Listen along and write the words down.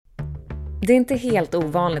Det är inte helt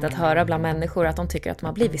ovanligt att höra bland människor att de tycker att de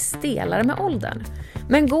har blivit stelare med åldern.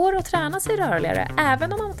 Men går att träna sig rörligare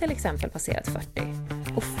även om man till exempel passerat 40?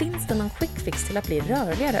 Och finns det någon quick fix till att bli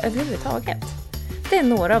rörligare överhuvudtaget? Det är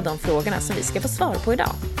några av de frågorna som vi ska få svar på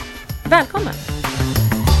idag. Välkommen!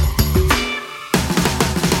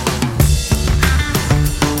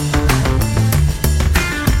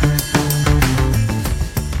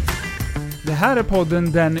 Det här är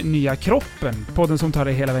podden Den nya kroppen. Podden som tar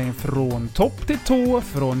dig hela vägen från topp till tå,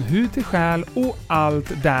 från hud till själ och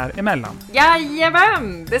allt däremellan.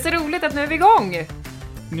 Jajamän! Det är så roligt att nu är vi igång!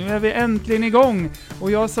 Nu är vi äntligen igång!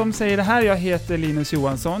 Och jag som säger det här, jag heter Linus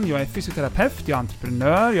Johansson. Jag är fysioterapeut, jag är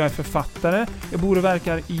entreprenör, jag är författare. Jag bor och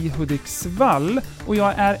verkar i Hudiksvall. Och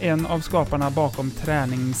jag är en av skaparna bakom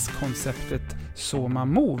träningskonceptet Soma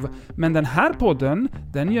Move. Men den här podden,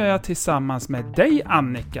 den gör jag tillsammans med dig,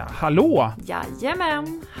 Annika. Hallå!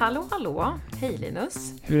 Jajamän! Hallå! Hej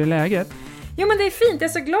Linus! Hur är läget? Jo men det är fint, jag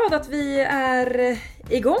är så glad att vi är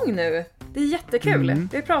igång nu. Det är jättekul.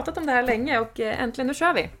 Vi har pratat om det här länge och äntligen nu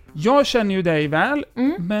kör vi. Jag känner ju dig väl,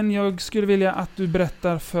 men jag skulle vilja att du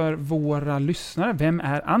berättar för våra lyssnare. Vem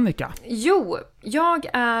är Annika? Jo, jag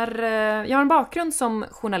har en bakgrund som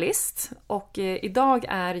journalist och idag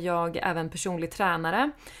är jag även personlig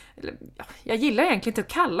tränare. Jag gillar egentligen inte att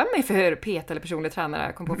kalla mig för PT eller personlig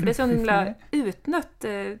tränare, kom på, för det är så en himla utnött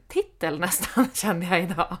titel nästan, känner jag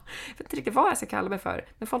idag. Jag vet inte riktigt vad jag ska kalla mig för,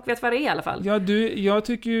 men folk vet vad det är i alla fall. Ja, jag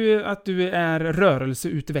tycker ju att du är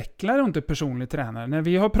rörelseutvecklare och inte personlig tränare. När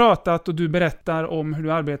vi har pratat och du berättar om hur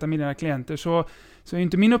du arbetar med dina klienter så är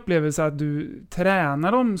inte min upplevelse att du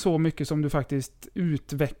tränar dem så mycket som du faktiskt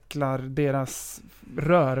utvecklar deras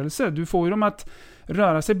rörelse. Du får ju dem att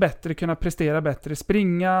röra sig bättre, kunna prestera bättre,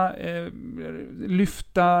 springa,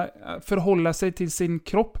 lyfta, förhålla sig till sin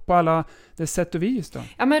kropp på alla dess sätt och vis då.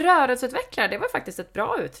 Ja, men rörelseutvecklare, det var faktiskt ett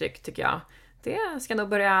bra uttryck tycker jag. Det ska jag nog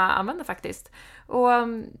börja använda faktiskt. Och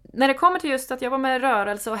när det kommer till just att jobba med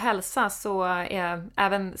rörelse och hälsa så är jag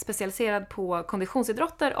även specialiserad på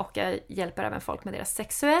konditionsidrotter och jag hjälper även folk med deras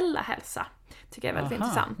sexuella hälsa. Tycker jag är väldigt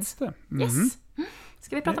intressant. Just det. Yes.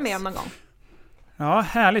 Ska vi prata mer om någon gång? Ja,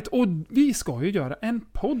 härligt. Och vi ska ju göra en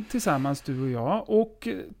podd tillsammans, du och jag. Och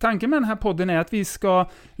tanken med den här podden är att vi ska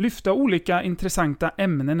lyfta olika intressanta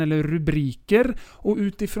ämnen eller rubriker. Och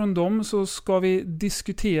utifrån dem så ska vi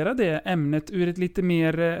diskutera det ämnet ur ett lite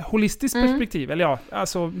mer holistiskt perspektiv. Eller ja,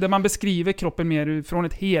 alltså där man beskriver kroppen mer från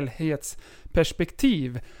ett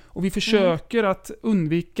helhetsperspektiv. Och vi försöker att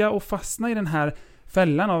undvika och fastna i den här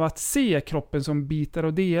fällan av att se kroppen som bitar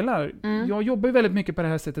och delar. Jag jobbar ju väldigt mycket på det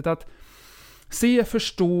här sättet att se,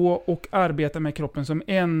 förstå och arbeta med kroppen som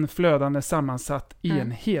en flödande sammansatt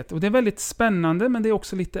enhet. Och det är väldigt spännande, men det är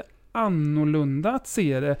också lite annorlunda att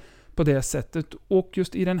se det på det sättet. Och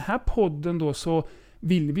just i den här podden då så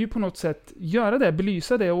vill vi ju på något sätt göra det,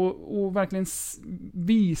 belysa det och verkligen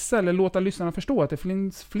visa eller låta lyssnarna förstå att det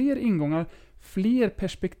finns fler ingångar, fler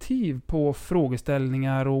perspektiv på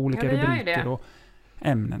frågeställningar och olika rubriker och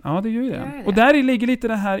ämnen. Ja, det gör ju det. Och där ligger lite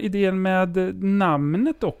den här idén med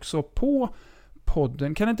namnet också på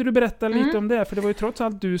podden. Kan inte du berätta lite om det? För det var ju trots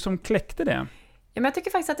allt du som kläckte det. Ja, men jag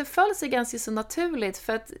tycker faktiskt att det föll sig ganska så naturligt.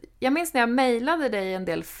 För att jag minns när jag mejlade dig en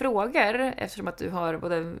del frågor, eftersom att du har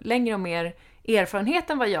både längre och mer erfarenhet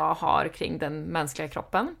än vad jag har kring den mänskliga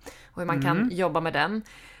kroppen och hur man kan jobba med den.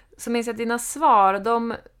 Så minns jag att dina svar,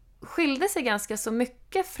 de skilde sig ganska så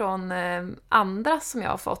mycket från andra som jag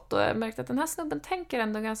har fått. Och jag märkte att den här snubben tänker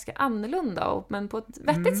ändå ganska annorlunda, men på ett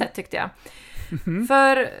vettigt sätt tyckte jag.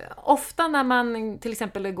 För ofta när man till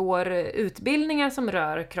exempel går utbildningar som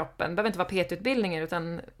rör kroppen, det behöver inte vara PT-utbildningar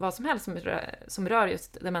utan vad som helst som rör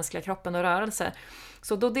just den mänskliga kroppen och rörelse,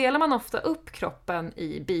 så då delar man ofta upp kroppen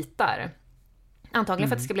i bitar. Antagligen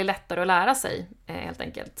för att det ska bli lättare att lära sig helt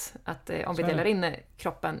enkelt. Att, om vi delar in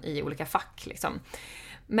kroppen i olika fack liksom.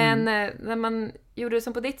 Men när man gjorde det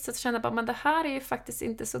som på ditt sätt så kände jag bara, men det här är ju faktiskt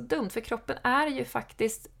inte så dumt. För kroppen är ju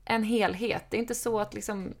faktiskt en helhet. Det är inte så att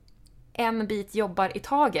liksom en bit jobbar i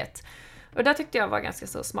taget. Och det tyckte jag var ganska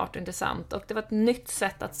så smart och intressant. Och det var ett nytt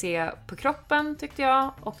sätt att se på kroppen tyckte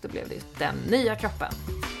jag. Och då blev det just den nya kroppen.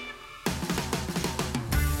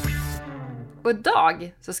 Och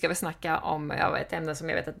idag så ska vi snacka om ett ämne som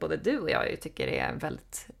jag vet att både du och jag tycker är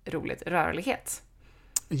väldigt roligt. Rörlighet.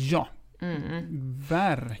 Ja.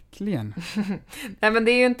 Verkligen. Nej, men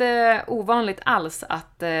det är ju inte ovanligt alls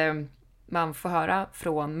att man får höra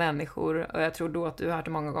från människor, och jag tror då att du har hört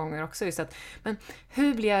det många gånger också, just att, men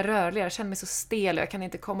hur blir jag rörligare? Jag känner mig så stel och jag kan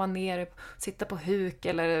inte komma ner, sitta på huk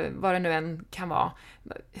eller vad det nu än kan vara.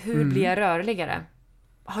 Hur blir jag rörligare?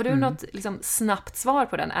 Har du något liksom snabbt svar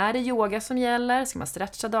på den? Är det yoga som gäller? Ska man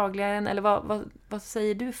stretcha dagligen? Eller vad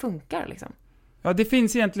säger du funkar liksom? Ja, det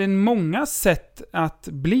finns egentligen många sätt att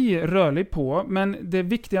bli rörlig på, men det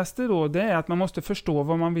viktigaste då, det är att man måste förstå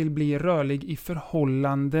vad man vill bli rörlig i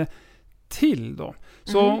förhållande till då.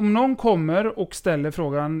 Så om någon kommer och ställer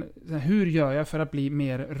frågan, hur gör jag för att bli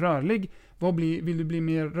mer rörlig? Vill du bli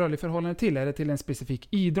mer rörlig i förhållande till? Är det till en specifik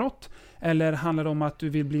idrott? Eller handlar det om att du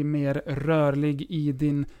vill bli mer rörlig i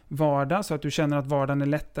din vardag så att du känner att vardagen är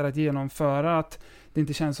lättare att genomföra, att det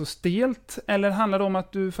inte känns så stelt? Eller handlar det om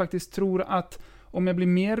att du faktiskt tror att om jag blir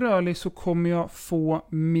mer rörlig så kommer jag få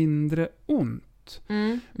mindre ont?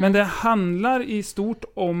 Men det handlar i stort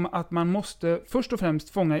om att man måste först och främst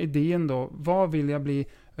fånga idén då. Vad vill jag bli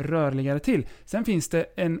rörligare till? Sen finns det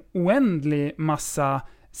en oändlig massa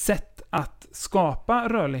sätt att skapa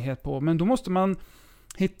rörlighet på. Men då måste man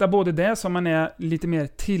hitta både det som man är lite mer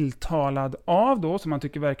tilltalad av då, som man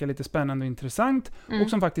tycker verkar lite spännande och intressant, och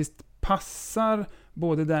som faktiskt passar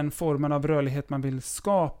både den formen av rörlighet man vill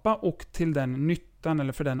skapa och till den nyttan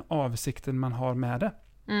eller för den avsikten man har med det.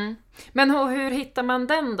 Men hur hittar man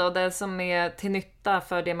den då, det som är till nytta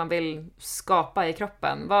för det man vill skapa i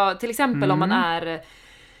kroppen? Till exempel om man är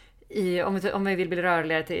om vi vill bli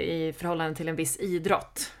rörligare i förhållande till en viss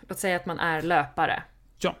idrott. Låt säga att man är löpare.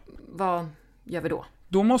 Ja. Vad gör vi då?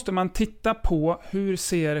 Då måste man titta på hur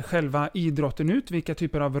ser själva idrotten ut, vilka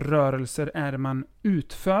typer av rörelser är man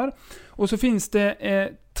utför. Och så finns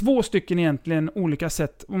det 2 stycken egentligen olika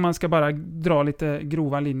sätt, om man ska bara dra lite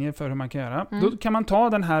grova linjer för hur man kan göra. Då kan man ta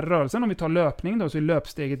den här rörelsen, om vi tar löpning då, så är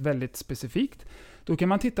löpsteget väldigt specifikt. Då kan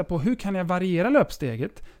man titta på hur kan jag variera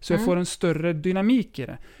löpsteget så jag får en större dynamik i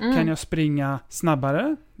det. Kan jag springa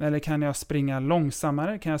snabbare? Eller kan jag springa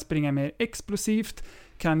långsammare? Kan jag springa mer explosivt?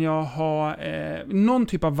 Kan jag ha någon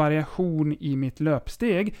typ av variation i mitt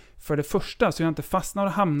löpsteg? För det första, så jag inte fastnar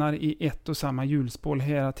och hamnar i ett och samma hjulspår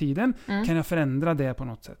hela tiden. Kan jag förändra det på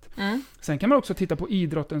något sätt? Sen kan man också titta på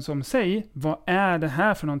idrotten som sig. Vad är det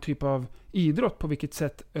här för någon typ av idrott? På vilket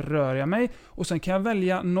sätt rör jag mig? Och sen kan jag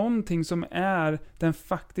välja någonting som är den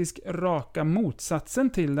faktiskt raka motsatsen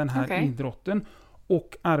till den här idrotten.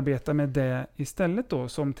 Och arbeta med det istället då.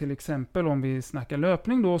 Som till exempel om vi snackar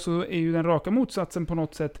löpning då, så är ju den raka motsatsen på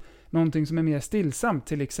något sätt någonting som är mer stillsamt.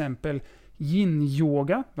 Till exempel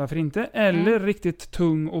yin-yoga, varför inte? Eller riktigt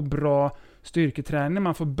tung och bra styrketräning.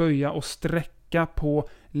 Man får böja och sträcka på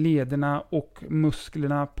lederna och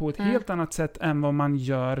musklerna på ett helt annat sätt än vad man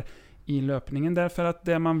gör i löpningen. Därför att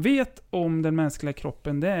det man vet om den mänskliga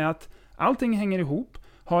kroppen, det är att allting hänger ihop.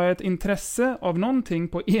 Har jag ett intresse av någonting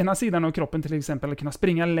på ena sidan av kroppen, till exempel att kunna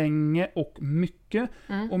springa länge och mycket,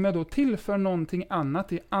 om jag då tillför någonting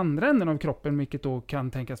annat i andra änden av kroppen, vilket då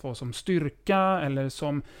kan tänkas vara som styrka eller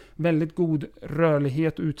som väldigt god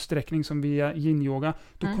rörlighet och utsträckning som via yin-yoga,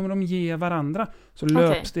 då kommer de ge varandra. Så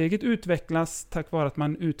löpsteget utvecklas tack vare att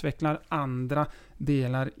man utvecklar andra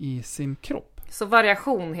delar i sin kropp. Så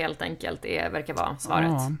variation helt enkelt verkar vara svaret.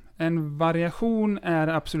 Ja, en variation är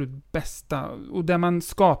absolut bästa. Och där man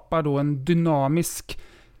skapar då en dynamisk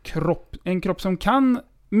kropp. En kropp som kan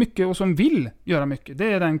mycket och som vill göra mycket.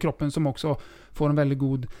 Det är den kroppen som också får en väldigt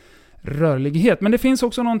god rörlighet. Men det finns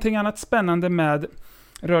också någonting annat spännande med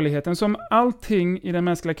rörligheten. Som allting i den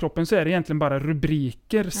mänskliga kroppen så är det egentligen bara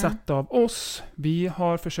rubriker satta av oss. Vi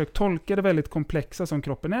har försökt tolka det väldigt komplexa som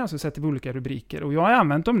kroppen är, så sätter vi olika rubriker. Och jag har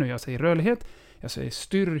använt dem nu. Jag säger rörlighet, jag säger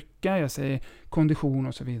styrka, jag säger kondition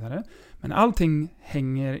och så vidare. Men allting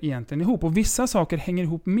hänger egentligen ihop. Och vissa saker hänger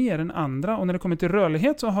ihop mer än andra. Och när det kommer till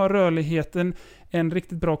rörlighet så har rörligheten en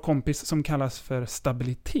riktigt bra kompis som kallas för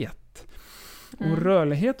stabilitet. Och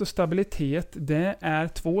rörlighet och stabilitet, det är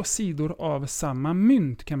 2 sidor av samma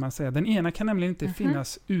mynt kan man säga. Den ena kan nämligen inte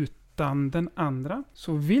finnas utan den andra.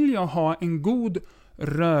 Så vill jag ha en god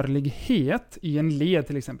rörlighet i en led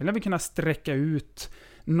till exempel, jag vill kunna sträcka ut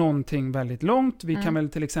någonting väldigt långt. Vi kan väl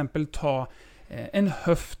till exempel ta en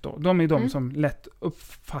höft då. De är de som lätt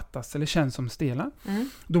uppfattas eller känns som stela.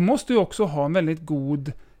 Då måste jag också ha en väldigt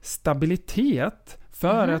god stabilitet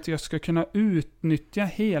för att jag ska kunna utnyttja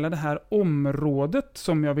hela det här området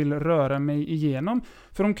som jag vill röra mig igenom.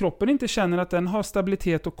 För om kroppen inte känner att den har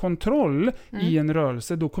stabilitet och kontroll i en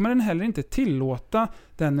rörelse, då kommer den heller inte tillåta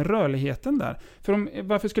den rörligheten där. För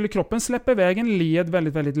varför skulle kroppen släppa iväg en led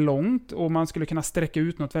väldigt, väldigt långt och man skulle kunna sträcka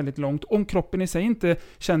ut något väldigt långt om kroppen i sig inte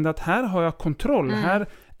kände att här har jag kontroll, här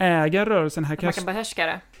äger rörelsen, här kan man kan behärska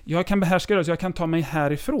det. Jag kan behärska det, så jag kan ta mig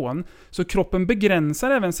härifrån. Så kroppen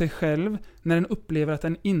begränsar även sig själv när den upplever att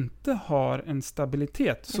den inte har en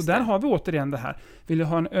stabilitet. Så där har vi återigen det här. Vill jag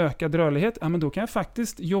ha en ökad rörlighet? Ja, men då kan jag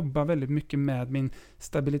faktiskt jobba väldigt mycket med min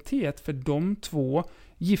stabilitet. För de 2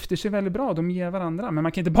 gifter sig väldigt bra, de ger varandra. Men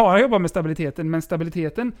man kan inte bara jobba med stabiliteten, men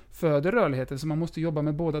stabiliteten föder rörligheten, så man måste jobba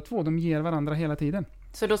med båda två. De ger varandra hela tiden.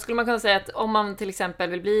 Så då skulle man kunna säga att om man till exempel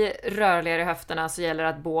vill bli rörligare i höfterna så gäller det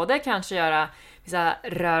att både kanske göra vissa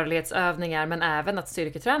rörlighetsövningar men även att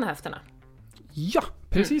styrketräna höfterna. Ja,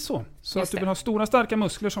 precis så. Så att du vill ha stora starka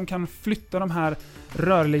muskler som kan flytta de här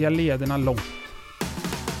rörliga lederna långt.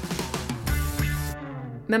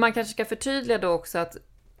 Men man kanske ska förtydliga då också att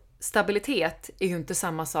stabilitet är ju inte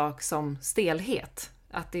samma sak som stelhet.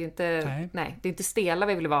 Att det är inte, nej, det är inte stela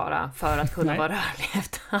vi vill vara för att kunna vara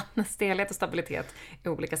rörlig. Stelhet och stabilitet är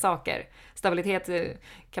olika saker. Stabilitet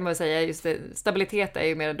kan man säga, just det, stabilitet är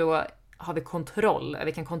ju mer då har vi kontroll,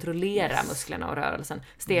 vi kan kontrollera musklerna och rörelsen.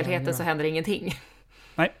 Stelheten så händer ingenting.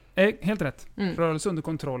 Nej, helt rätt. Rörelse under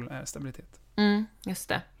kontroll är stabilitet. Just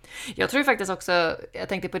det. Jag tror faktiskt också, jag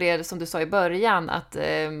tänkte på det som du sa i början, att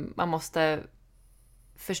man måste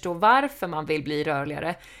förstå varför man vill bli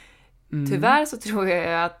rörligare. Tyvärr så tror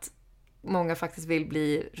jag att många faktiskt vill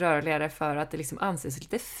bli rörligare för att det liksom anses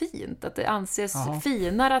lite fint. Att det anses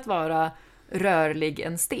finare att vara rörlig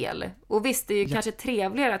än stel. Och visst, det är ju kanske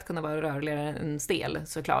trevligare att kunna vara rörligare än stel,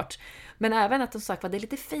 såklart. Men även att de sagt att det är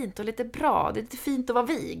lite fint och lite bra. Det är lite fint att vara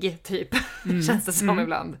vig, typ. Känns det som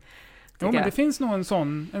ibland. Jo, men det finns nog en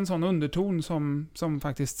sån underton som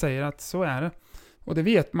faktiskt säger att så är det. Och det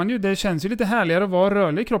vet man ju, det känns ju lite härligare att vara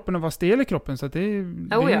rörlig i kroppen och vara stel i kroppen, så att det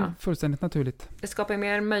är fullständigt naturligt. Det skapar ju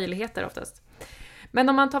mer möjligheter oftast. Men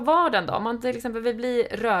om man tar vardagen då, om man till exempel vill bli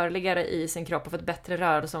rörligare i sin kropp och få ett bättre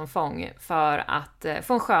rörelseomfång för att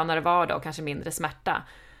få en skönare vardag och kanske mindre smärta.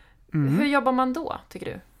 Hur jobbar man då, tycker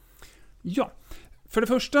du? Ja, för det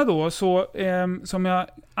första då, så som jag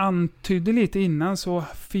antydde lite innan, så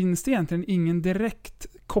finns det egentligen ingen direkt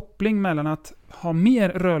koppling mellan att ha mer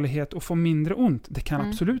rörlighet och få mindre ont. Det kan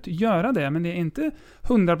absolut göra det, men det är inte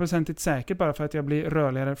 100% säkert. Bara för att jag blir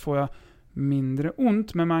rörligare får jag mindre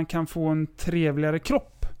ont, men man kan få en trevligare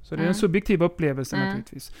kropp. Så det är en subjektiv upplevelse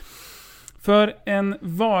naturligtvis. För en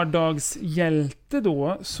vardagshjälte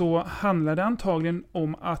då, så handlar det antagligen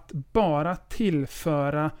om att bara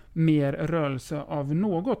tillföra mer rörelse av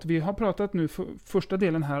något. Vi har pratat nu för första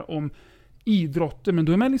delen här om idrotter, men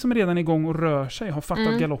då är man liksom redan igång och rör sig, har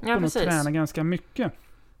fattat galoppen och tränar ganska mycket.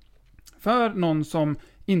 För någon som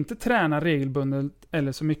inte tränar regelbundet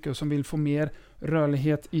eller så mycket och som vill få mer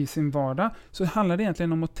rörlighet i sin vardag, så handlar det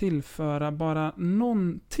egentligen om att tillföra bara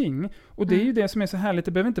någonting. Och det är ju det som är så härligt,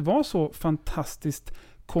 det behöver inte vara så fantastiskt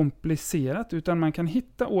komplicerat, utan man kan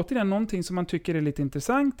hitta återigen någonting som man tycker är lite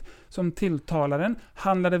intressant, som tilltalar en.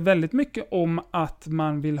 Handlar det väldigt mycket om att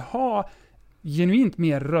man vill ha genuint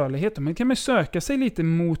mer rörlighet, men kan man söka sig lite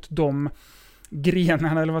mot de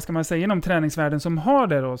grenarna, eller vad ska man säga, inom träningsvärlden som har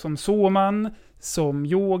det då, som soman, som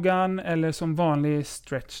yogan eller som vanlig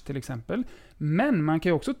stretch till exempel. Men man kan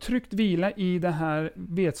ju också tryggt vila i det här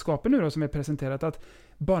vetskapen nu då, som är presenterat, att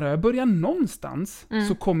bara jag börjar någonstans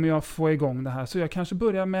så kommer jag få igång det här. Så jag kanske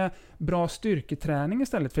börjar med bra styrketräning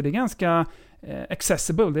istället, för det är ganska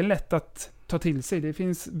accessible, det är lätt att ta till sig. Det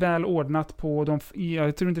finns väl ordnat på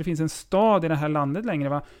jag tror inte det finns en stad i det här landet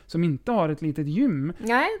längre som inte har ett litet gym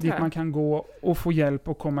dit man kan gå och få hjälp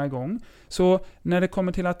och komma igång. Så när det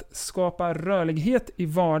kommer till att skapa rörlighet i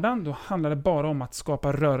vardagen, då handlar det bara om att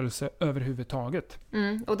skapa rörelse överhuvudtaget.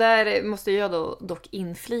 Och där måste jag då dock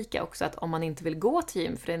inflika också att om man inte vill gå till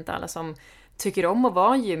gym, för det är inte alla som tycker om att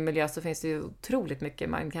vara en gymmiljö, så finns det ju otroligt mycket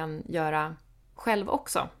man kan göra själv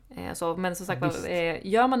också. Men som sagt,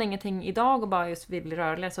 gör man ingenting idag och bara just vill bli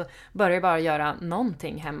rörligare, så börjar bara göra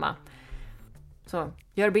någonting hemma. Så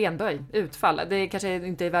gör benböj, utfall. Det kanske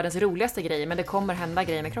inte är världens roligaste grej, men det kommer hända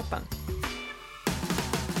grejer med kroppen.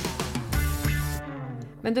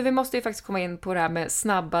 Men vi måste ju faktiskt komma in på det här med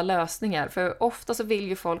snabba lösningar. För ofta så vill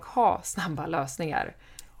ju folk ha snabba lösningar.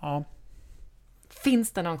 Ja.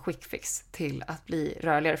 Finns det någon quick fix till att bli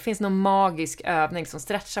rörligare? Finns det någon magisk övning som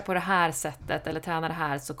stretchar på det här sättet eller tränar det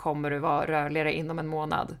här, så kommer du vara rörligare inom en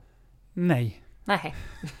månad? Nej.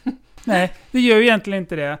 Nej, det gör ju egentligen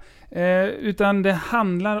inte det. Utan det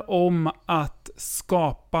handlar om att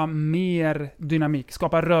skapa mer dynamik.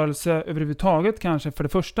 Skapa rörelse överhuvudtaget kanske för det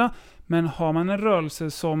första. Men har man en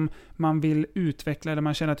rörelse som man vill utveckla, eller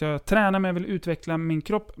man känner att jag tränar men jag vill utveckla min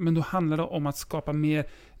kropp, men då handlar det om att skapa mer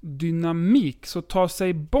dynamik. Så ta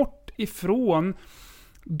sig bort ifrån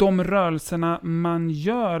de rörelserna man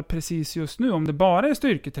gör precis just nu. Om det bara är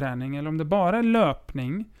styrketräning eller om det bara är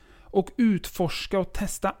löpning. Och utforska och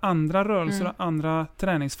testa andra rörelser och andra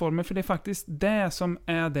träningsformer. För det är faktiskt det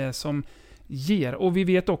som ger. Och vi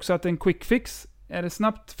vet också att en quick fix, är det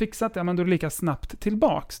snabbt fixat, ja, men då är det lika snabbt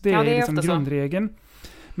tillbaks. Det är liksom grundregeln.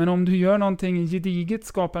 Men om du gör någonting gediget,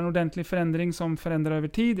 skapar en ordentlig förändring som förändrar över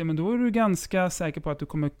tid, ja, men då är du ganska säker på att du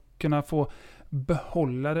kommer kunna få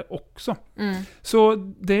behålla det också. Så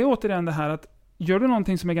det är återigen det här att gör du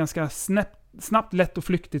någonting som är ganska snabbt, lätt och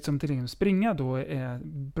flyktigt som till exempel springa, då är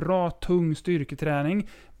bra tung styrketräning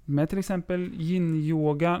med till exempel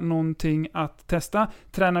yin-yoga någonting att testa.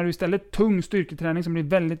 Tränar du istället tung styrketräning som blir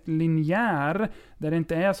väldigt linjär, där det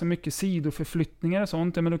inte är så mycket sidoförflyttningar och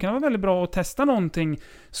sånt, men då kan det vara väldigt bra att testa någonting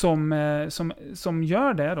som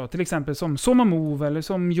gör det då. Till exempel som Soma Move eller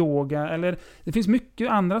som yoga, eller det finns mycket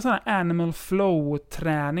andra sådana här animal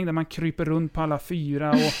flow-träning där man kryper runt på alla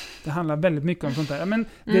 4 och det handlar väldigt mycket om sånt där. Men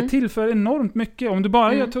det tillför enormt mycket. Om du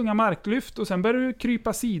bara gör tunga marklyft och sen börjar du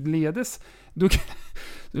krypa sidledes, då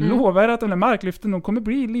lovar att de där marklyften de kommer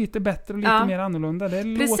bli lite bättre och lite mer annorlunda. Det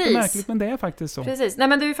låter märkligt, men det är faktiskt så. Precis. Nej,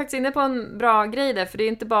 men du är faktiskt inne på en bra grej där, för det är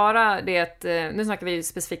inte bara det att, nu snackar vi ju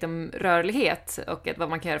specifikt om rörlighet och vad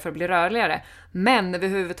man kan göra för att bli rörligare, men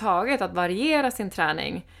överhuvudtaget att variera sin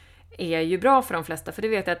träning är ju bra för de flesta, för det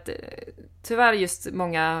vet jag att tyvärr just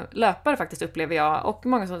många löpare faktiskt upplever jag, och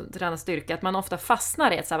många som tränar styrka, att man ofta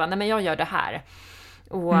fastnar i ett såhär, nej men jag gör det här.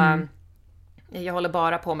 Och jag håller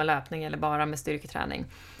bara på med löpning eller bara med styrketräning.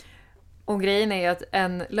 Och grejen är ju att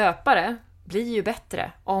en löpare blir ju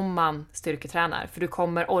bättre om man styrketränar. För du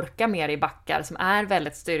kommer orka mer i backar som är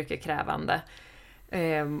väldigt styrkekrävande.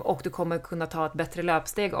 Och du kommer kunna ta ett bättre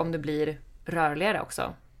löpsteg om du blir rörligare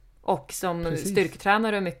också. Och som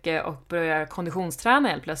styrketränar mycket och börjar konditionsträna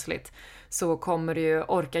helt plötsligt, så kommer du ju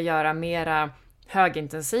orka göra mera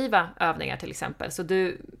högintensiva övningar till exempel. Så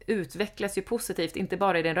du utvecklas ju positivt, inte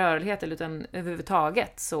bara i din rörlighet utan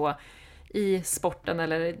överhuvudtaget. Så i sporten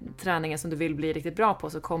eller träningen som du vill bli riktigt bra på,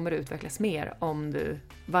 så kommer du utvecklas mer om du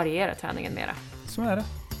varierar träningen mera. Så är det.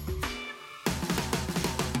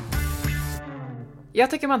 Jag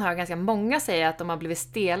tycker man hör ganska många säga att de har blivit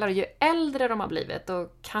stelare ju äldre de har blivit,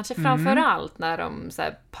 och kanske framförallt när de så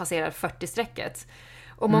här passerar 40-strecket.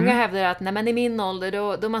 Och många hävdar att nej, men i min ålder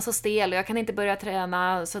då är man så stel och jag kan inte börja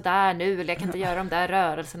träna så där nu, eller jag kan inte göra de där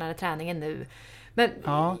rörelserna eller träningen nu. Men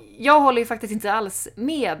jag håller ju faktiskt inte alls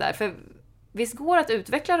med där, för visst går att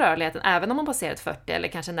utveckla rörligheten även om man passerat 40 eller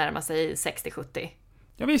kanske närmar sig 60-70.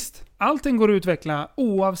 Ja visst, allting går att utveckla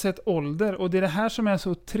oavsett ålder, och det är det här som är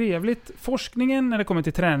så trevligt. Forskningen när det kommer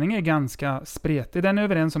till träning är ganska spretig. Den är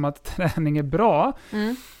överens om att träning är bra,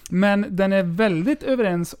 men den är väldigt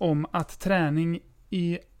överens om att träning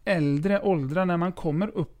i äldre åldrar när man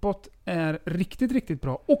kommer uppåt är riktigt, riktigt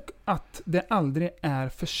bra, och att det aldrig är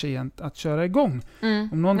för sent att köra igång.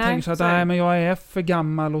 Om någon tänker så att nej, men jag är för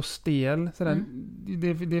gammal och stel, sådär,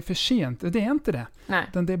 det är för sent. Det är inte det.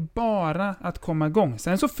 Utan det är bara att komma igång.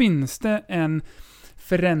 Sen så finns det en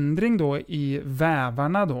förändring då i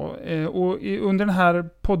vävarna då. Och under den här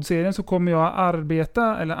poddserien så kommer jag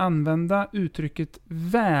arbeta eller använda uttrycket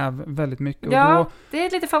väv väldigt mycket. Ja, och då, det är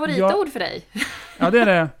ett lite favoritord för dig. Ja, det är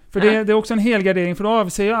det. För det är också en helgardering, för då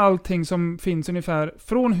avser jag allting som finns ungefär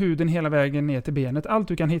från huden hela vägen ner till benet. Allt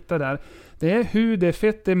du kan hitta där. Det är hud, det är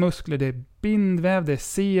fett, det är muskler, det är bindväv, det är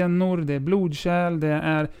senor, det är blodkärl, det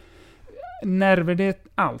är nerver, det är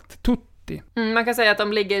allt. Man kan säga att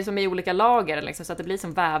de ligger som i olika lager liksom, så att det blir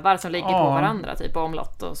som vävar som ligger på varandra, typ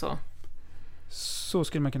omlott och så. Så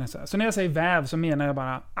skulle man kunna säga. Så när jag säger väv så menar jag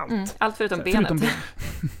bara allt. Allt förutom benet.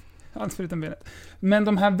 Allt förutom benet. Men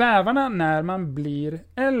de här vävarna när man blir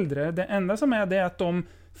äldre, det enda som är det är att de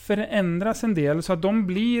förändras en del så att de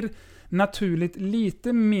blir naturligt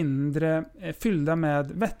lite mindre fyllda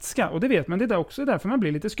med vätska. Och det vet man, det är också därför man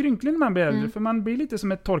blir lite skrynklig när man blir äldre. För man blir lite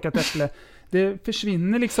som ett torkat äpple. Det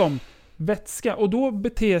försvinner liksom vätska, och då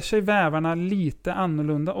beter sig vävarna lite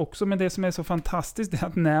annorlunda också. Men det som är så fantastiskt är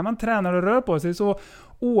att när man tränar och rör på sig så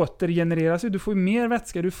återgenereras ju, du får ju mer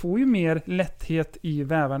vätska, du får ju mer lätthet i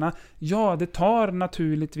vävarna. Ja, det tar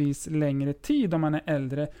naturligtvis längre tid om man är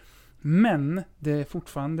äldre, men det är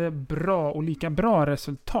fortfarande bra och lika bra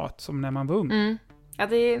resultat som när man var ung. Ja,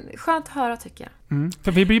 det är skönt att höra, tycker jag.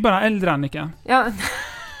 För vi blir bara äldre, Annika. Ja,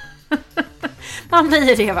 man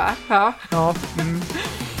blir det, va? Ja.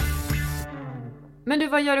 Men du,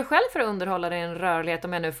 vad gör du själv för att underhålla din rörlighet,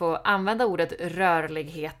 om jag nu får använda ordet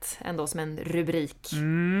rörlighet ändå som en rubrik?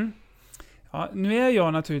 Ja, nu är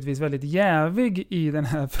jag naturligtvis väldigt jävig i den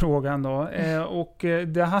här frågan då. Och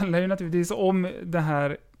det handlar ju naturligtvis om det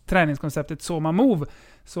här träningskonceptet Soma Move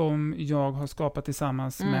som jag har skapat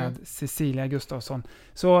tillsammans med Cecilia Gustafsson.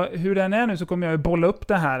 Så hur den är nu så kommer jag att bolla upp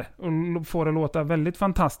det här och få det att låta väldigt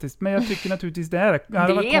fantastiskt. Men jag tycker naturligtvis det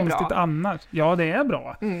hade varit konstigt bra annars. Ja, det är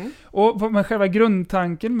bra. Och själva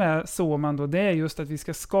grundtanken med Soma då, det är just att vi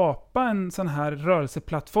ska skapa en sån här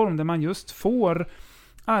rörelseplattform där man just får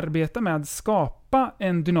arbeta med att skapa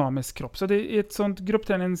en dynamisk kropp. Så det är ett sånt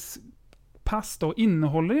gruppträningspass då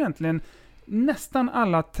innehåller egentligen nästan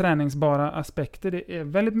alla träningsbara aspekter. Det är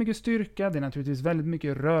väldigt mycket styrka, det är naturligtvis väldigt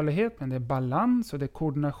mycket rörlighet, men det är balans och det är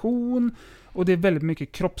koordination och det är väldigt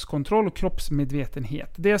mycket kroppskontroll och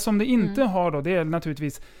kroppsmedvetenhet. Det som det inte har då, det är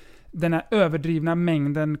naturligtvis den här överdrivna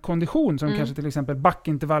mängden kondition som kanske till exempel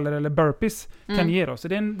backintervaller eller burpees kan ge oss. Så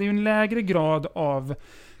det är ju en lägre grad av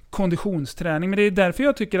konditionsträning, men det är därför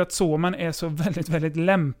jag tycker att Soman är så väldigt, väldigt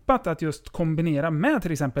lämpat att just kombinera med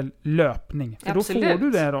till exempel löpning. För Absolut. Då får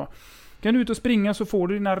du det då. Kan du ut och springa så får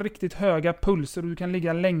du dina riktigt höga pulser och du kan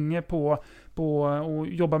ligga länge på och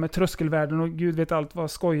jobba med tröskelvärden och gud vet allt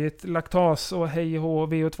vad skojigt, laktas och hej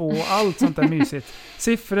och VO2 och allt sånt där mysigt.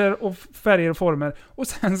 Siffror och färger och former. Och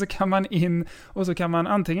sen så kan man in och så kan man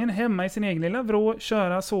antingen hemma i sin egen lilla vrå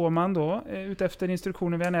köra Soman då utefter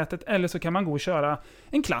instruktioner via nätet, eller så kan man gå och köra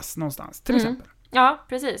en klass någonstans till exempel. Ja,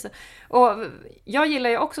 precis. Och jag gillar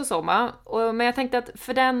ju också Soma, men jag tänkte att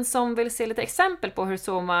för den som vill se lite exempel på hur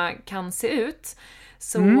Soma kan se ut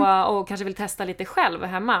och kanske vill testa lite själv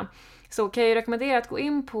hemma, så kan jag ju rekommendera att gå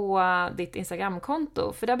in på ditt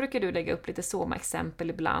Instagramkonto, för där brukar du lägga upp lite Soma-exempel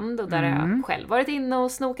ibland, och där har jag själv varit inne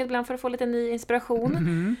och snokat ibland för att få lite ny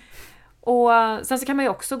inspiration. Och sen så kan man ju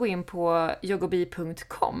också gå in på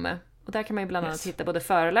yogobi.com. Och där kan man ju bland annat hitta både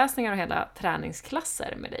föreläsningar och hela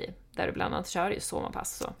träningsklasser med dig. Där du bland annat kör ju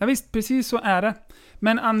Somapass. Så. Ja visst, precis så är det.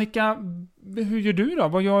 Men Annika, hur gör du då?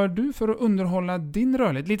 Vad gör du för att underhålla din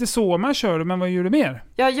rörlighet? Lite Soma kör du, men vad gör du mer?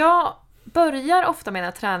 Ja, jag börjar ofta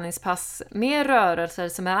mina träningspass med rörelser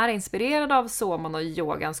som är inspirerade av Soman och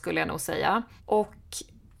yogan, skulle jag nog säga. Och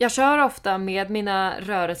jag kör ofta med mina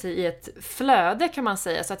rörelser i ett flöde, kan man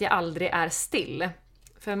säga, så att jag aldrig är still.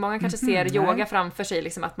 För många kanske ser yoga framför sig,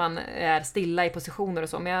 liksom att man är stilla i positioner och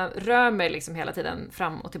så. Men jag rör mig liksom hela tiden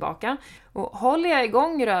fram och tillbaka. Och håller jag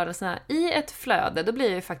igång rörelserna i ett flöde, då blir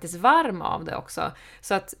jag ju faktiskt varm av det också.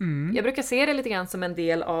 Så att jag brukar se det lite grann som en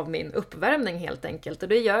del av min uppvärmning helt enkelt. Och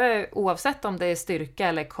det gör jag oavsett om det är styrka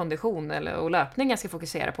eller kondition eller löpning jag ska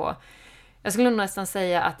fokusera på. Jag skulle nog nästan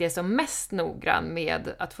säga att jag är som mest noggrann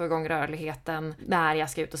med att få igång rörligheten när jag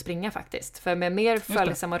ska ut och springa faktiskt. För med mer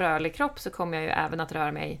följsam och rörlig kropp så kommer jag ju även att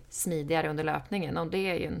röra mig smidigare under löpningen. Och det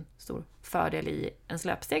är ju en stor fördel i ens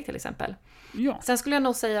löpsteg till exempel. Ja. Sen skulle jag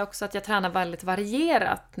nog säga också att jag tränar väldigt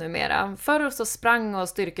varierat numera. Förr så sprang och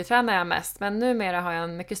styrketränar jag mest, men numera har jag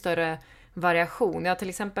en mycket större variation. Jag har till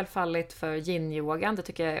exempel fallit för yin-yogan. Det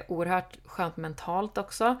tycker jag är oerhört skönt mentalt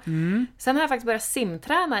också. Sen har jag faktiskt börjat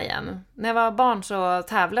simträna igen. När jag var barn så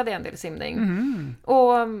tävlade jag en del simning.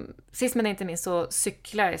 Och sist men inte minst så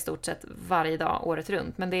cyklar jag i stort sett varje dag året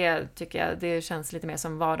runt. Men det tycker jag, det känns lite mer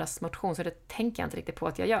som vardagsmotion, så det tänker jag inte riktigt på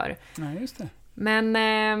att jag gör. Nej, just det.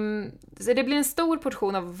 Men så det blir en stor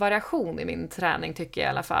portion av variation i min träning, tycker jag i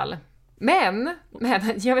alla fall. Men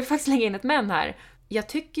jag vill faktiskt lägga in ett men här. Jag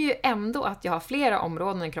tycker ju ändå att jag har flera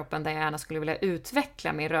områden i kroppen där jag gärna skulle vilja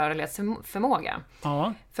utveckla min rörlighetsförmåga.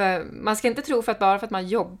 Ja. För man ska inte tro bara för att man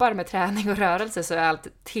jobbar med träning och rörelse så är allt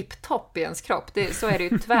tipptopp i ens kropp. Så är det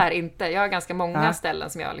ju tyvärr inte. Jag har ganska många ställen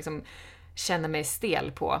som jag liksom känner mig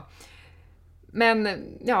stel på. Men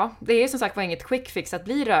ja, det är som sagt var inget quick fix att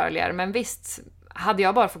bli rörligare. Men visst, hade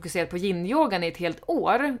jag bara fokuserat på yin-yogan i ett helt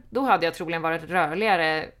år, då hade jag troligen varit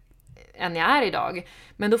rörligare än jag är idag.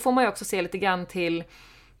 Men då får man ju också se lite grann till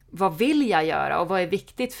vad vill jag göra och vad är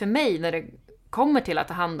viktigt för mig när det kommer till att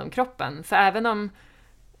ta hand om kroppen. För även om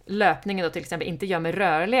löpningen då till exempel inte gör mig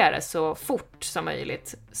rörligare så fort som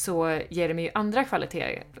möjligt, så ger det mig ju andra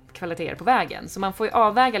kvaliteter på vägen. Så man får ju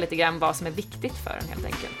avväga lite grann vad som är viktigt för en helt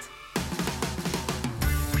enkelt.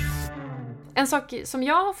 En sak som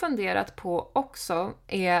jag har funderat på också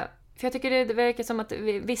är, för jag tycker det verkar som att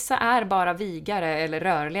vissa är bara vigare eller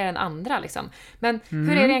rörligare än andra liksom. Men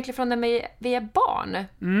hur är det egentligen från när vi är barn?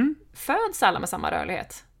 Föds alla med samma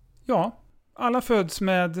rörlighet? Ja, alla föds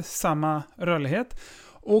med samma rörlighet.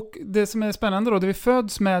 Och det som är spännande då, det vi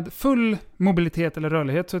föds med full mobilitet eller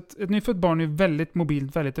rörlighet. Så ett nyfött barn är väldigt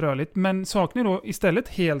mobilt, väldigt rörligt. Men saknar då istället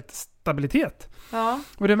helt stabilitet. Ja.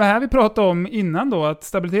 Och det var här vi pratade om innan då, att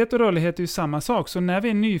stabilitet och rörlighet är ju samma sak. Så när vi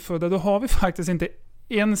är nyfödda då har vi faktiskt inte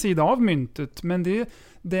en sida av myntet, men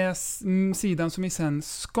det är sidan som vi sen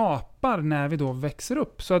skapar när vi då växer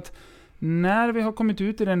upp. Så att när vi har kommit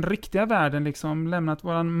ut i den riktiga världen, liksom lämnat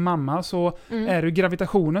våran mamma, så är det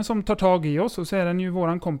gravitationen som tar tag i oss, och så är den ju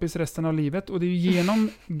våran kompis resten av livet. Och det är ju genom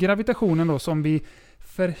gravitationen då som vi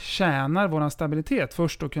förtjänar våran stabilitet.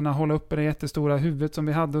 Först då kunna hålla uppe det jättestora huvudet som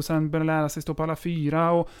vi hade, och sen börja lära sig stå på alla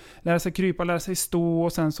fyra och lära sig krypa, lära sig stå,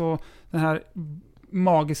 och sen så den här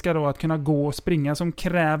magiska då att kunna gå och springa, som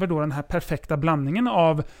kräver då den här perfekta blandningen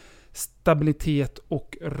av stabilitet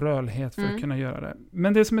och rörlighet för att kunna göra det.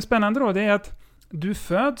 Men det som är spännande då, det är att du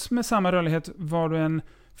föds med samma rörlighet var du än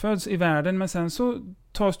föds i världen, men sen så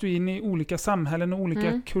tas du in i olika samhällen och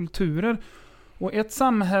olika kulturer. Och ett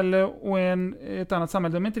samhälle och ett annat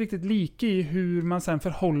samhälle, de är inte riktigt lika i hur man sen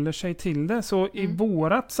förhåller sig till det. Så i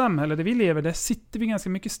vårat samhälle där vi lever, där sitter vi ganska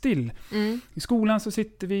mycket still. I skolan så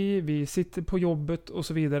sitter vi sitter på jobbet och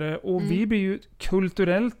så vidare. Och vi blir ju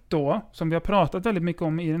kulturellt då, som vi har pratat väldigt mycket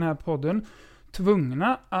om i den här podden,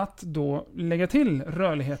 tvungna att då lägga till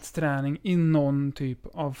rörlighetsträning i någon typ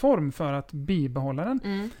av form för att bibehålla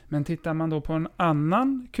den. Men tittar man då på en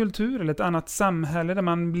annan kultur eller ett annat samhälle där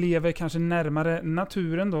man lever kanske närmare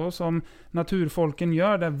naturen då, som naturfolken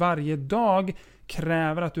gör, där varje dag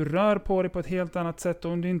kräver att du rör på dig på ett helt annat sätt,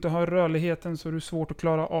 och om du inte har rörligheten så är det svårt att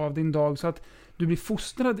klara av din dag, så att du blir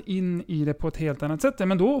fostrad in i det på ett helt annat sätt.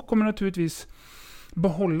 Men då kommer naturligtvis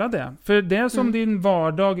behålla det. För det som din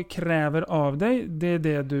vardag kräver av dig, det är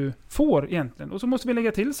det du får egentligen. Och så måste vi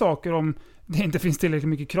lägga till saker om det inte finns tillräckligt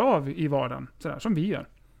mycket krav i vardagen, sådär som vi gör.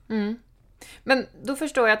 Men då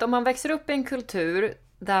förstår jag att om man växer upp i en kultur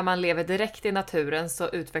där man lever direkt i naturen, så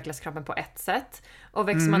utvecklas kroppen på ett sätt. Och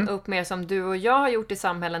växer man upp mer som du och jag har gjort i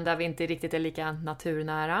samhällen där vi inte riktigt är lika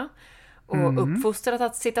naturnära och uppfostrat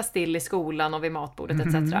att sitta still i skolan och vid matbordet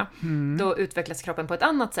etc. Då utvecklas kroppen på ett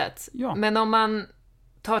annat sätt. Ja. Men om man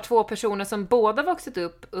tar två personer som båda vuxit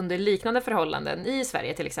upp under liknande förhållanden i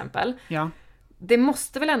Sverige till exempel. Ja. Det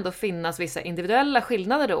måste väl ändå finnas vissa individuella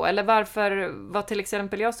skillnader då? Eller varför var till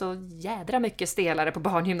exempel jag så jädra mycket stelare på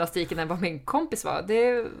barngymnastiken än vad min kompis var?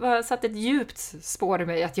 Det satt ett djupt spår i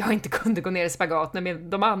mig att jag inte kunde gå ner i spagat när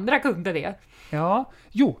de andra kunde det. Ja,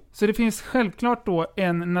 så det finns självklart då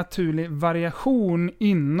en naturlig variation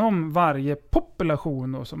inom varje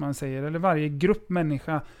population då, som man säger, eller varje grupp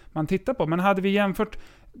människa man tittar på. Men hade vi jämfört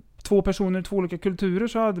två personer i två olika kulturer,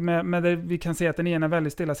 så hade med det vi kan se att den ena är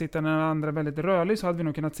väldigt stillasittande och den andra väldigt rörlig, så hade vi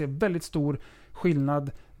nog kunnat se väldigt stor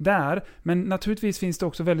skillnad där. Men naturligtvis finns det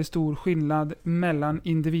också väldigt stor skillnad mellan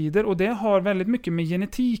individer, och det har väldigt mycket med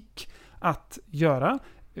genetik att göra.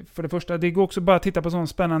 För det första, det går också bara att titta på sån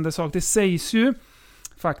spännande sak. Det sägs ju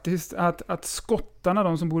faktiskt att skottarna,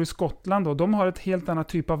 de som bor i Skottland då, de har ett helt annat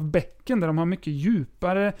typ av bäcken där de har mycket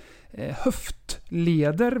djupare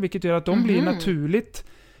höftleder, vilket gör att de blir naturligt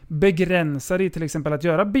begränsade i till exempel att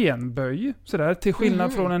göra benböj. Sådär, till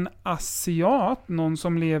skillnad från en asiat, någon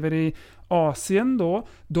som lever i Asien då,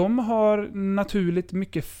 de har naturligt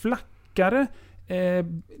mycket flackare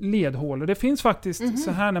ledhålor. Det finns faktiskt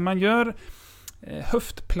så här när man gör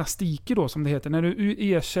höftplastiker då, som det heter. När du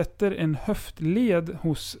ersätter en höftled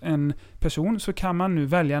hos en person, så kan man nu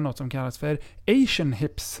välja något som kallas för Asian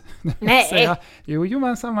hips. Nej! Jo,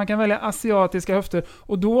 man kan välja asiatiska höfter,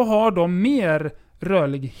 och då har de mer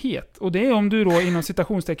rörlighet. Och det är om du då inom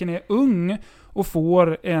citationstecken är ung och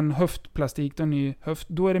får en höftplastik, en ny höft,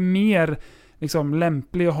 då är det mer liksom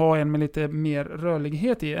lämplig att ha en med lite mer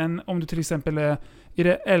rörlighet i, än om du till exempel är i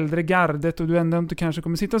det äldre gardet och du ändå inte kanske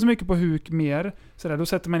kommer sitta så mycket på huk mer, sådär, då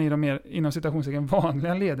sätter man i de mer inom citationstecken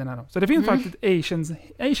vanliga lederna då. Så det finns faktiskt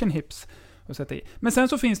Asian hips att sätta i. Men sen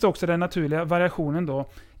så finns det också den naturliga variationen då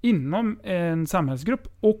inom en samhällsgrupp,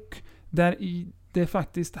 och där det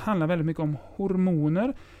faktiskt handlar väldigt mycket om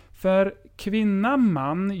hormoner. För kvinna,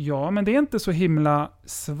 man, ja, men det är inte så himla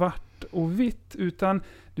svart och vitt, utan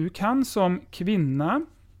du kan som kvinna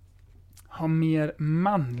ha mer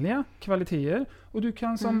manliga kvaliteter, och du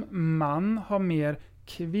kan som man ha mer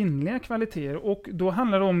kvinnliga kvaliteter, och då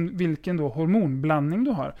handlar det om vilken då hormonblandning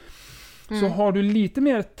du har. Så har du lite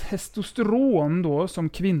mer testosteron då som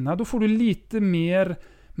kvinna, då får du lite mer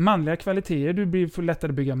manliga kvaliteter. Du får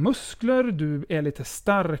lättare bygga muskler, du är lite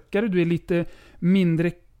starkare, du är lite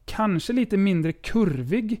mindre, kanske lite mindre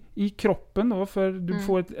kurvig i kroppen då, för du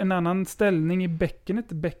får en annan ställning i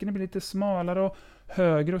bäckenet. Bäckenet blir lite smalare och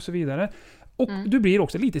högre och så vidare. Och du blir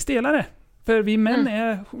också lite stelare. För vi män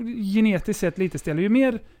är genetiskt sett lite stelare. Ju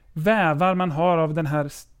mer vävar man har av den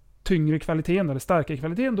här tyngre kvaliteten eller starkare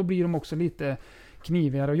kvaliteten, då blir de också lite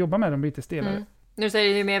knivigare att jobba med, de blir lite stelare. Nu säger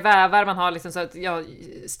du ju mer vävar man har, liksom, så att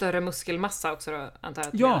större muskelmassa också då, antar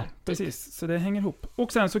jag. Ja, precis. Så det hänger ihop.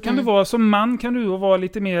 Och sen så kan du vara, som man kan du vara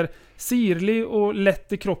lite mer sirlig och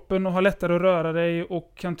lätt i kroppen och ha lättare att röra dig,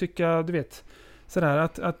 och kan tycka, du vet, sådär,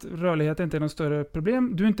 att rörlighet inte är något större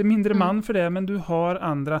problem. Du är inte mindre man för det, men du har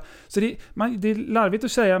andra. Så det är larvigt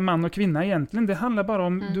att säga man och kvinna egentligen. Det handlar bara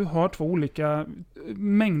om du har två olika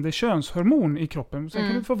mängder könshormon i kroppen. Sen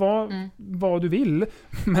kan du få vara vad du vill,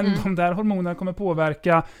 men de där hormonerna kommer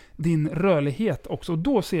påverka din rörlighet också. Och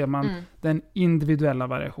då ser man den individuella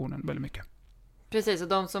variationen väldigt mycket. Precis, och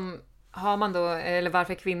de som har man då, eller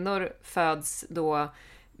varför kvinnor föds då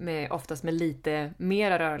oftast med lite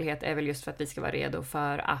mera rörlighet är väl just för att vi ska vara redo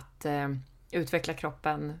för att utveckla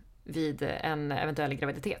kroppen vid en eventuell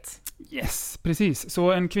graviditet. Yes, precis.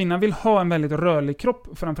 Så en kvinna vill ha en väldigt rörlig kropp,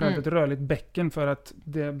 framförallt ett rörligt bäcken för att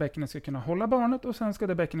det bäckenet ska kunna hålla barnet och sen ska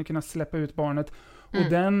det bäckenet kunna släppa ut barnet. Och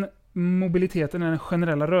den mobiliteten, den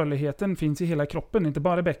generella rörligheten finns i hela kroppen, inte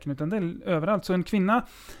bara i bäcken utan det är överallt. Så en kvinna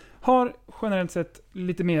har generellt sett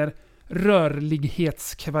lite mer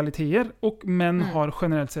rörlighetskvaliteter och män har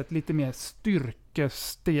generellt sett lite mer styrke,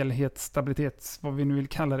 stelhet, stabilitet, vad vi nu vill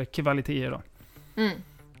kalla det, kvaliteter då.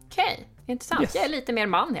 Okej, intressant. Yes. Jag är lite mer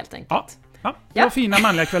man helt enkelt. Ja. Jag har fina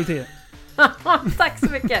manliga kvaliteter. Tack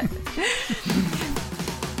så mycket.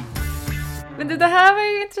 Men det här var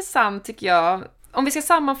ju intressant tycker jag. Om vi ska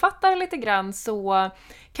sammanfatta det lite grann så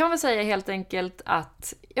kan man väl säga helt enkelt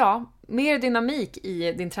att mer dynamik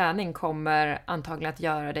i din träning kommer antagligen att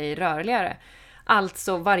göra dig rörligare.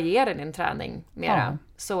 Alltså variera din träning mera. Ja.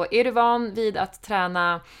 Så är du van vid att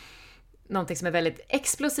träna någonting som är väldigt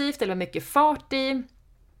explosivt eller mycket fart i,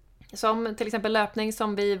 som till exempel löpning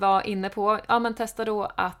som vi var inne på, men testa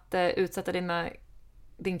då att utsätta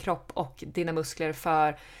din kropp och dina muskler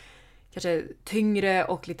för kanske tyngre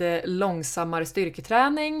och lite långsammare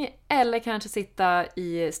styrketräning, eller kanske sitta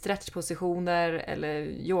i stretchpositioner eller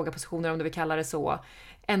yogapositioner om du vill kalla det så,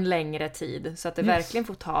 en längre tid så att det verkligen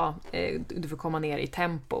får du får komma ner i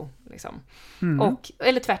tempo liksom.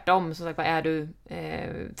 Eller tvärtom, som sagt,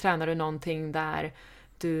 tränar du någonting där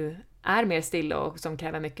du är mer stilla och som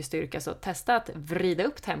kräver mycket styrka, så testa att vrida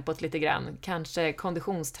upp tempot lite grann, kanske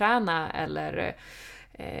konditionsträna eller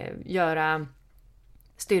göra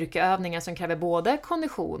styrkeövningar som kräver både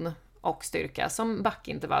kondition och styrka, som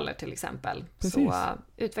backintervaller till exempel. Precis. Så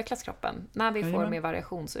utvecklas kroppen. När vi får mer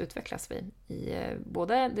variation så utvecklas vi i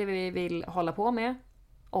både det vi vill hålla på med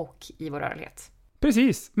och i vår rörlighet.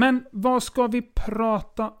 Precis, men vad ska vi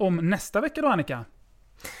prata om nästa vecka då, Annika?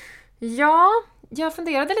 Ja, jag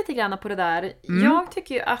funderade lite grann på det där. Jag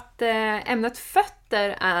tycker ju att ämnet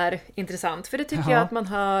fötter är intressant, för det tycker jag att man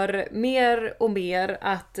hör mer och mer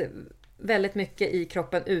att väldigt mycket i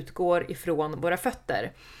kroppen utgår ifrån våra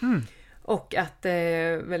fötter. Och att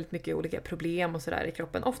väldigt mycket olika problem och sådär i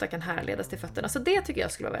kroppen ofta kan härledas till fötterna. Så det tycker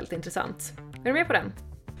jag skulle vara väldigt intressant. Är du med på den?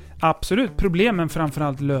 Absolut. Problemen,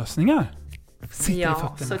 framförallt lösningar. Sitter i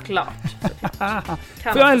fötterna. Såklart.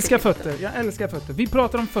 För jag älskar fötter. Vi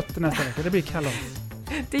pratar om fötter nästa vecka. Det blir kalas.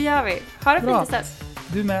 Det gör vi. Ha det fint tills dess.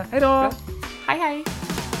 Du med. Hej då! Hej.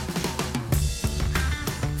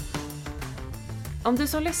 Om du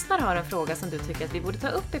som lyssnar har en fråga som du tycker att vi borde ta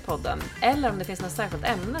upp i podden, eller om det finns något särskilt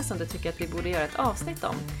ämne som du tycker att vi borde göra ett avsnitt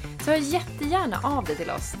om, så hör jättegärna av dig till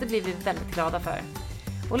oss. Det blir vi väldigt glada för.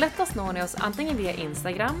 Och lättast når ni oss antingen via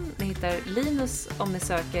Instagram, ni hittar Linus om ni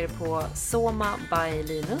söker på Soma by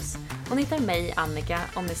Linus, och ni hittar mig, Annika,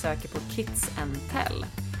 om ni söker på Kids and Tell.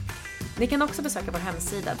 Ni kan också besöka vår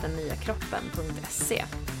hemsida dennyakroppen.se.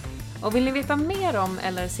 Och vill ni veta mer om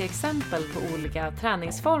eller se exempel på olika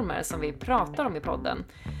träningsformer som vi pratar om i podden,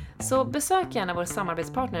 så besök gärna vår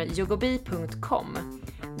samarbetspartner yogobi.com.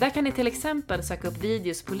 Där kan ni till exempel söka upp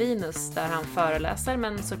videos på Linus där han föreläser,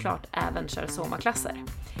 men såklart även kör Soma-klasser.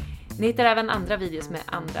 Ni hittar även andra videos med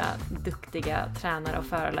andra duktiga tränare och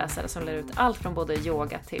föreläsare som lär ut allt från både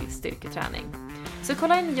yoga till styrketräning. Så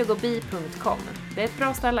kolla in yogobi.com. Det är ett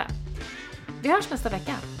bra ställe. Vi hörs nästa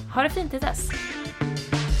vecka. Ha det fint till dess!